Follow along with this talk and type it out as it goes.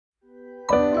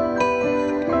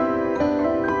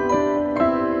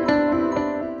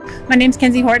My name is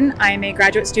Kenzie Horton. I am a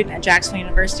graduate student at Jacksonville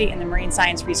University in the Marine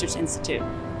Science Research Institute.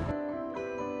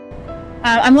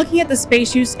 I'm looking at the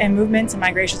space use and movements and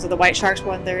migrations of the white sharks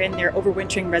when they're in their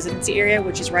overwintering residency area,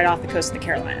 which is right off the coast of the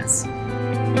Carolinas.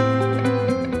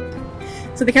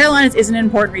 So the Carolinas is an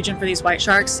important region for these white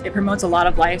sharks. It promotes a lot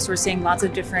of life, so we're seeing lots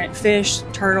of different fish,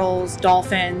 turtles,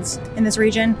 dolphins in this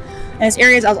region. And this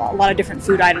area has a lot of different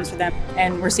food items for them.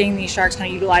 And we're seeing these sharks kind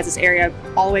of utilize this area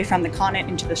all the way from the continent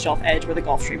into the shelf edge where the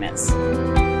Gulf Stream is.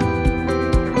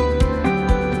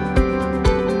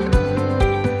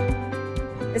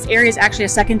 This area is actually a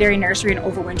secondary nursery and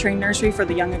overwintering nursery for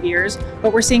the young of years,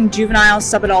 but we're seeing juveniles,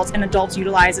 subadults, and adults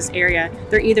utilize this area.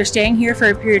 They're either staying here for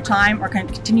a period of time or can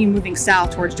continue moving south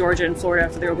towards Georgia and Florida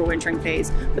for their overwintering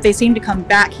phase, but they seem to come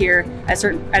back here at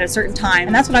a certain time,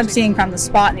 and that's what I'm seeing from the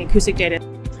spot and the acoustic data.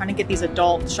 Trying to get these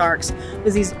adult sharks,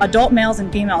 because these adult males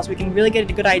and females, we can really get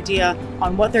a good idea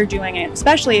on what they're doing, and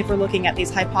especially if we're looking at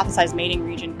these hypothesized mating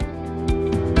regions.